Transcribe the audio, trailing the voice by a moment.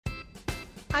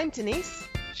I'm Denise.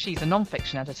 She's a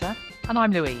non-fiction editor, and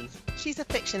I'm Louise. She's a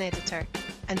fiction editor.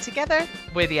 And together,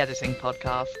 we're the Editing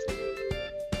Podcast.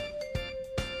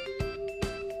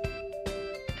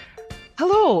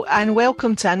 Hello, and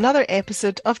welcome to another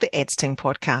episode of the Editing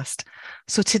Podcast.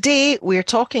 So today we're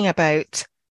talking about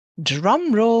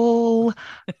drum roll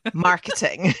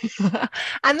marketing.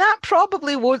 And that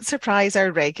probably won't surprise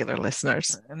our regular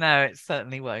listeners. No, it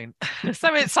certainly won't.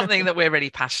 So it's something that we're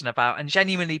really passionate about and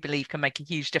genuinely believe can make a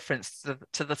huge difference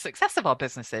to the success of our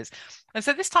businesses. And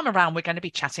so this time around, we're going to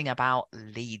be chatting about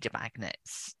lead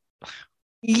magnets.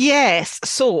 Yes.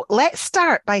 So let's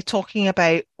start by talking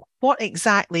about what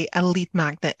exactly a lead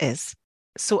magnet is.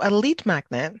 So a lead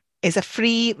magnet is a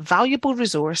free, valuable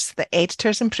resource that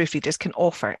editors and proofreaders can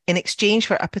offer in exchange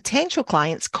for a potential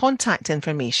client's contact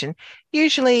information,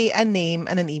 usually a name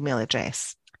and an email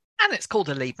address. And it's called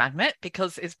a lead magnet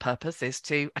because its purpose is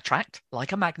to attract,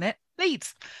 like a magnet,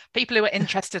 leads. People who are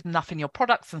interested enough in your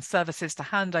products and services to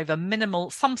hand over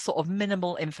some sort of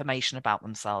minimal information about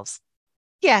themselves.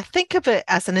 Yeah, think of it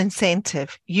as an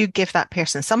incentive. You give that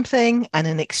person something, and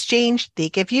in exchange, they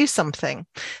give you something.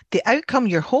 The outcome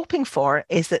you're hoping for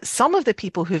is that some of the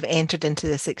people who've entered into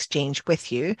this exchange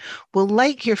with you will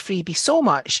like your freebie so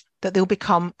much that they'll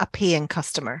become a paying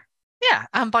customer. Yeah,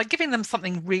 and by giving them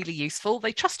something really useful,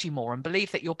 they trust you more and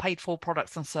believe that your paid-for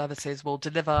products and services will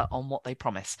deliver on what they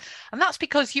promise. And that's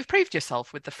because you've proved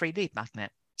yourself with the free lead magnet.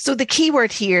 So the key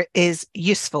word here is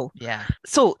useful. Yeah.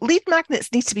 So lead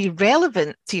magnets need to be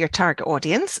relevant to your target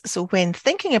audience. So when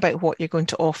thinking about what you're going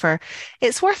to offer,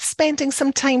 it's worth spending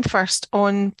some time first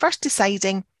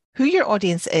deciding who your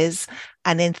audience is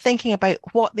and then thinking about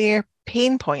what their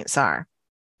pain points are.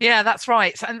 Yeah, that's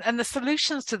right. And the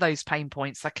solutions to those pain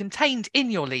points are contained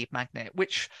in your lead magnet,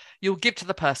 which you'll give to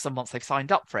the person once they've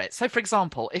signed up for it. So for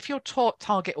example, if your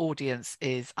target audience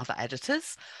is other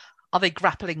editors, are they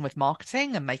grappling with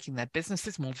marketing and making their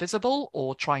businesses more visible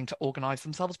or trying to organise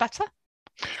themselves better?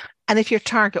 And if your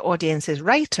target audience is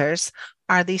writers,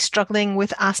 are they struggling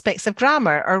with aspects of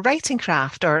grammar or writing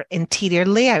craft or interior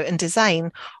layout and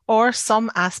design or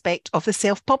some aspect of the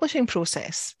self-publishing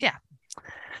process? Yeah.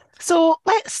 So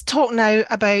let's talk now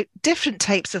about different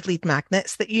types of lead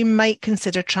magnets that you might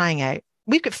consider trying out.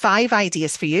 We've got 5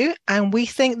 ideas for you, and we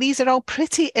think these are all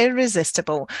pretty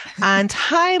irresistible and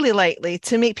highly likely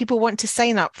to make people want to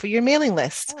sign up for your mailing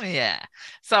list. Oh, yeah.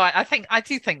 So I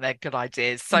do think they're good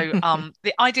ideas. So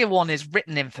the idea one is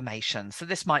written information. So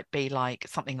this might be like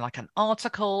something like an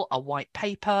article, a white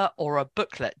paper, or a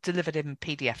booklet delivered in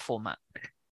PDF format.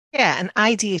 Yeah, and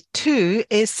idea 2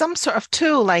 is some sort of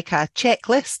tool like a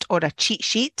checklist or a cheat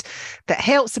sheet that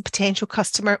helps the potential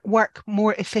customer work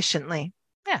more efficiently.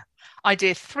 Yeah.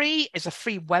 Idea 3 is a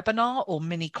free webinar or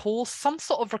mini course, some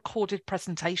sort of recorded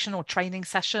presentation or training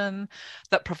session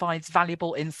that provides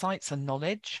valuable insights and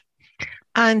knowledge.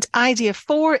 And idea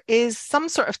 4 is some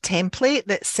sort of template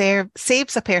that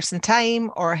saves a person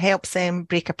time or helps them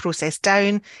break a process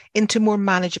down into more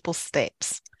manageable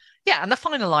steps. Yeah, and the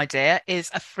final idea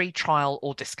is a free trial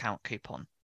or discount coupon.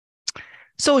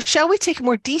 So shall we take a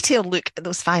more detailed look at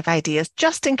those 5 ideas,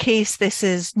 just in case this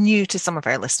is new to some of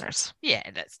our listeners? Yeah,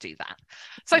 let's do that.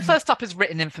 So first up is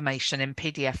written information in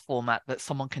PDF format that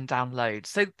someone can download.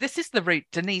 So this is the route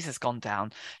Denise has gone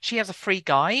down. She has a free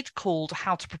guide called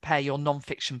How to Prepare Your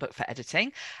Non-Fiction Book for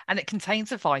Editing, and it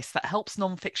contains advice that helps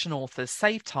non-fiction authors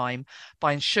save time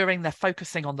by ensuring they're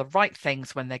focusing on the right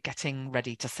things when they're getting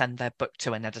ready to send their book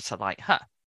to an editor like her.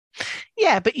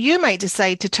 Yeah, but you might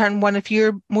decide to turn one of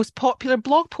your most popular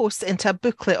blog posts into a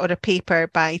booklet or a paper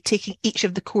by taking each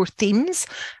of the core themes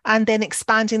and then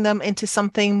expanding them into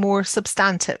something more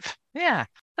substantive. Yeah.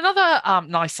 Another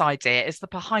nice idea is the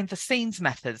behind the scenes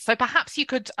method. So perhaps you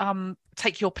could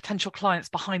take your potential clients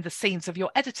behind the scenes of your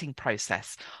editing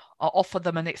process or offer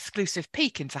them an exclusive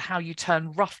peek into how you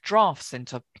turn rough drafts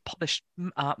into polished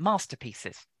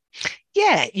masterpieces.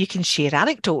 Yeah, you can share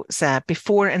anecdotes,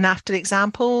 before and after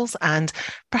examples, and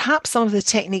perhaps some of the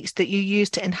techniques that you use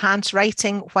to enhance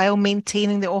writing while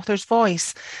maintaining the author's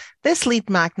voice. This lead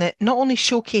magnet not only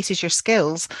showcases your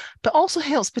skills, but also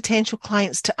helps potential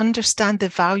clients to understand the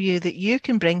value that you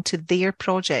can bring to their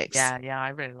projects. Yeah, I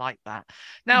really like that.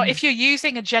 Now, if you're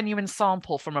using a genuine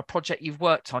sample from a project you've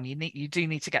worked on, you do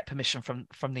need to get permission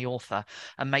from the author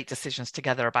and make decisions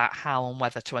together about how and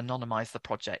whether to anonymize the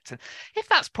project. And if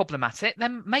that's problematic,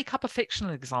 then make up a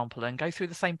fictional example and go through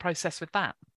the same process with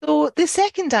that. So the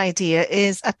second idea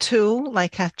is a tool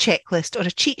like a checklist or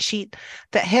a cheat sheet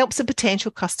that helps a potential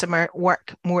customer customer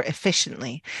work more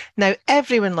efficiently. Now,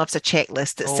 everyone loves a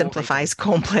checklist that simplifies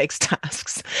complex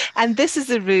tasks. And this is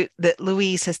the route that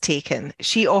Louise has taken.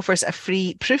 She offers a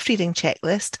free proofreading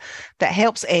checklist that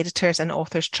helps editors and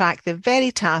authors track the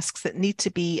very tasks that need to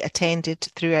be attended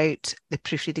throughout the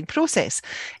proofreading process.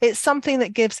 It's something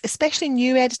that gives especially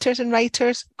new editors and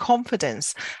writers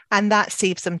confidence, and that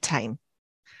saves them time.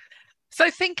 So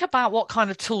think about what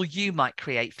kind of tool you might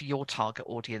create for your target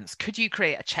audience. Could you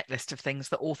create a checklist of things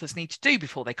that authors need to do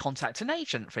before they contact an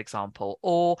agent, for example,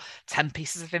 or 10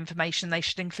 pieces of information they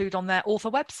should include on their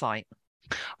author website?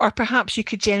 Or perhaps you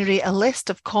could generate a list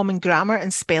of common grammar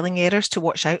and spelling errors to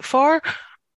watch out for,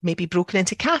 maybe broken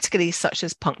into categories such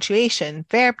as punctuation,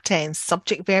 verb tense,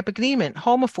 subject-verb agreement,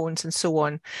 homophones, and so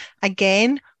on.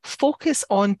 Again, focus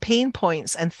on pain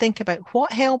points and think about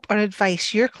what help or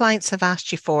advice your clients have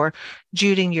asked you for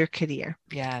during your career.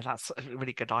 Yeah, that's a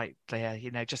really good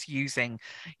idea. Just using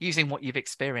what you've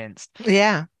experienced.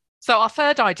 Yeah. So our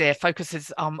third idea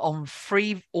focuses on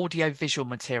free audio visual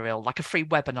material, like a free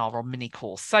webinar or mini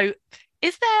course. So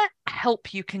is there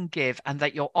help you can give and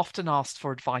that you're often asked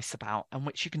for advice about and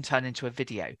which you can turn into a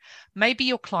video? Maybe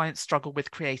your clients struggle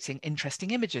with creating interesting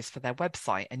images for their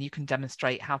website and you can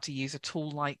demonstrate how to use a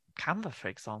tool like Canva, for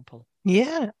example.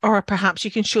 Yeah, or perhaps you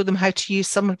can show them how to use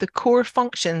some of the core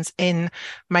functions in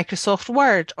Microsoft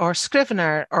Word or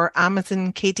Scrivener or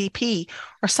Amazon KDP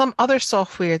or some other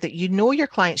software that you know your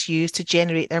clients use to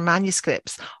generate their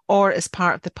manuscripts or as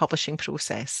part of the publishing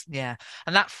process. Yeah,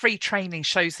 and that free training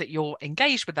shows that you're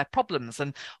engaged with their problems,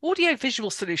 and audio-visual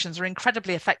solutions are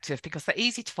incredibly effective because they're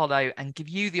easy to follow and give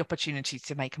you the opportunity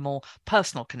to make a more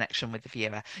personal connection with the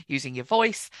viewer using your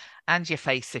voice and your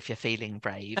face if you're feeling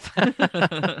brave.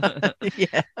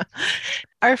 Yeah.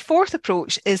 Our fourth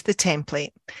approach is the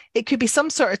template. It could be some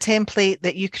sort of template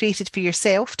that you created for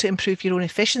yourself to improve your own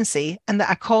efficiency and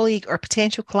that a colleague or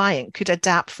potential client could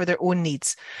adapt for their own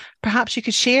needs. Perhaps you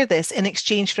could share this in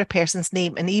exchange for a person's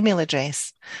name and email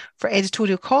address. For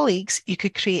editorial colleagues, you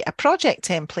could create a project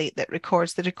template that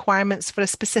records the requirements for a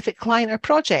specific client or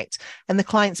project and the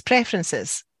client's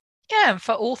preferences. Yeah, and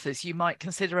for authors, you might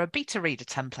consider a beta reader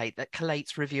template that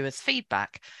collates reviewers'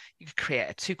 feedback. You could create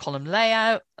a 2-column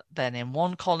layout, then in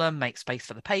one column, make space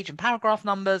for the page and paragraph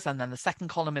numbers, and then the second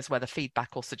column is where the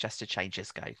feedback or suggested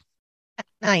changes go.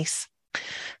 Nice.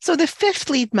 So the fifth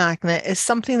lead magnet is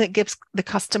something that gives the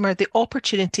customer the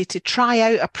opportunity to try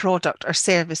out a product or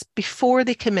service before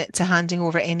they commit to handing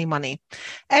over any money.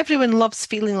 Everyone loves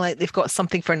feeling like they've got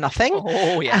something for nothing.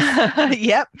 Oh, yes.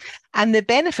 Yep. And the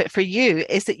benefit for you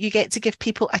is that you get to give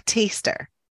people a taster.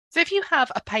 So if you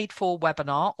have a paid-for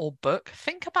webinar or book,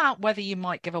 think about whether you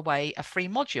might give away a free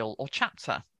module or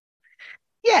chapter.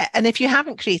 Yeah, and if you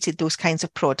haven't created those kinds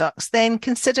of products, then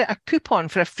consider a coupon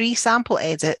for a free sample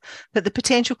edit that the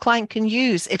potential client can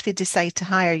use if they decide to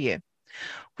hire you.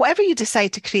 Whatever you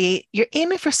decide to create, you're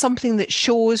aiming for something that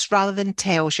shows rather than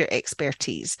tells your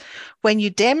expertise. When you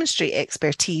demonstrate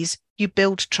expertise, you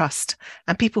build trust,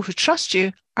 and people who trust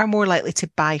you are more likely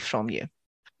to buy from you.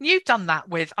 You've done that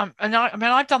with,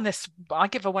 I've done this. I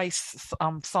give away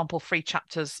sample free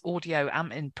chapters, audio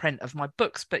and in print of my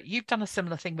books, but you've done a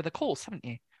similar thing with a course, haven't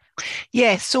you?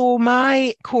 Yeah, so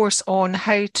my course on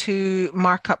how to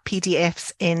mark up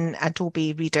PDFs in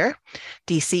Adobe Reader,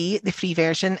 DC, the free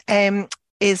version,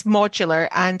 is modular,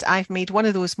 and I've made one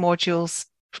of those modules,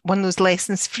 one of those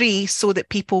lessons free so that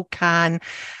people can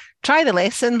try the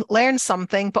lesson, learn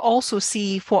something, but also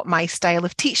see what my style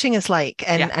of teaching is like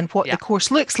and what the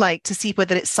course looks like to see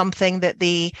whether it's something that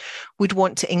they would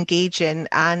want to engage in.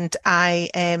 And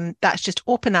that's just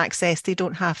open access. They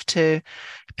don't have to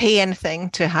pay anything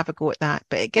to have a go at that,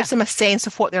 but it gives them a sense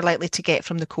of what they're likely to get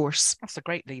from the course. That's a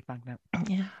great lead magnet.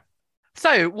 Yeah.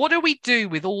 So what do we do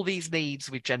with all these leads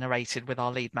we've generated with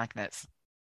our lead magnets?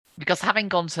 Because having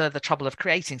gone to the trouble of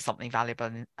creating something valuable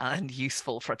and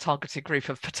useful for a targeted group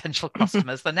of potential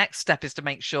customers, the next step is to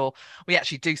make sure we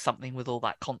actually do something with all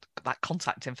that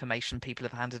contact information people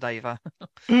have handed over.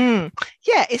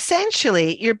 Yeah,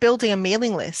 essentially, you're building a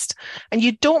mailing list and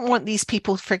you don't want these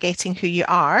people forgetting who you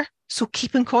are. So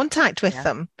keep in contact with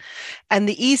them. And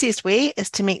the easiest way is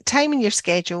to make time in your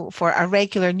schedule for a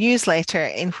regular newsletter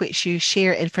in which you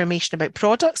share information about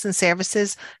products and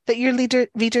services that your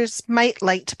readers might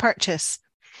like to purchase.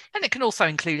 And it can also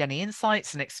include any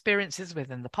insights and experiences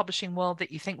within the publishing world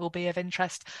that you think will be of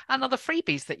interest and other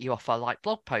freebies that you offer, like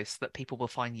blog posts that people will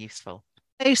find useful.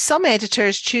 Now, some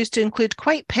editors choose to include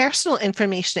quite personal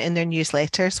information in their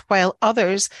newsletters, while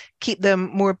others keep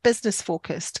them more business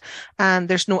focused. And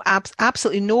there's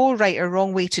absolutely no right or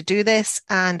wrong way to do this.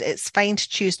 And it's fine to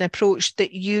choose an approach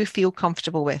that you feel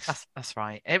comfortable with. That's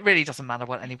right. It really doesn't matter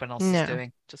what anyone else is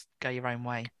doing. Just go your own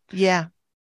way. Yeah.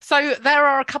 So there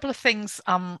are a couple of things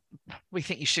we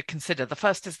think you should consider. The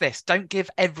first is this: don't give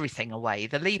everything away.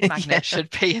 The lead magnet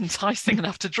should be enticing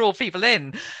enough to draw people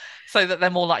in so that they're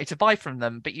more likely to buy from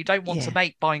them. But you don't want to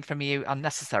make buying from you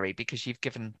unnecessary because you've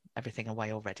given everything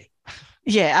away already.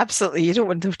 Yeah, absolutely. You don't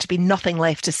want there to be nothing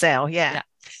left to sell. Yeah.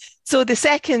 So the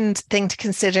second thing to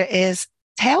consider is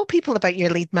tell people about your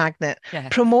lead magnet.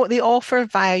 Promote the offer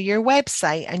via your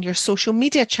website and your social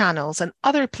media channels and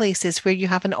other places where you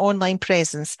have an online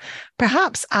presence.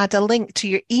 Perhaps add a link to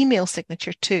your email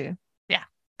signature too. Yeah,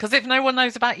 because if no one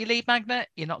knows about your lead magnet,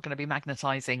 you're not going to be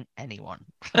magnetizing anyone.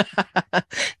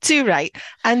 Too right.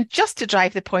 And just to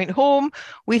drive the point home,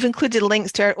 we've included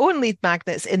links to our own lead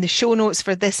magnets in the show notes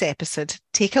for this episode.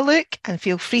 Take a look and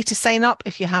feel free to sign up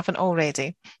if you haven't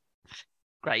already.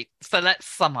 Great. So let's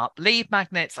sum up. Lead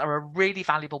magnets are a really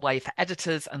valuable way for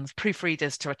editors and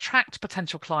proofreaders to attract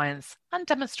potential clients and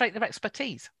demonstrate their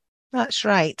expertise. That's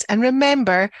right. And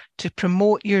remember to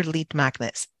promote your lead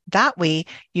magnets. That way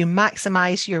you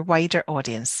maximize your wider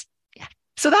audience. Yeah.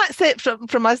 So that's it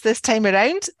from us this time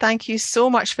around. Thank you so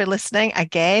much for listening.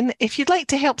 Again, if you'd like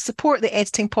to help support the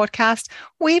Editing Podcast,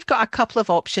 we've got a couple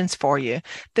of options for you.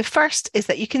 The first is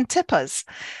that you can tip us.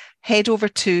 Head over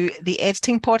to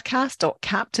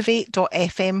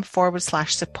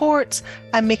theeditingpodcast.captivate.fm/support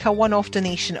and make a one-off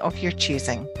donation of your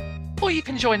choosing. Or you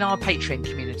can join our Patreon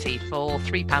community for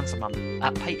 £3 a month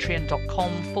at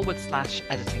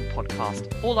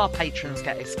patreon.com/editingpodcast. All our patrons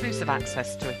get exclusive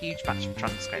access to a huge batch of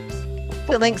transcripts.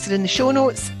 The links are in the show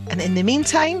notes. And in the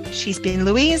meantime, she's been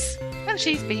Louise. And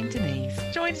she's been Denise.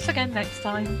 Join us again next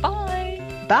time. Bye.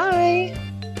 Bye.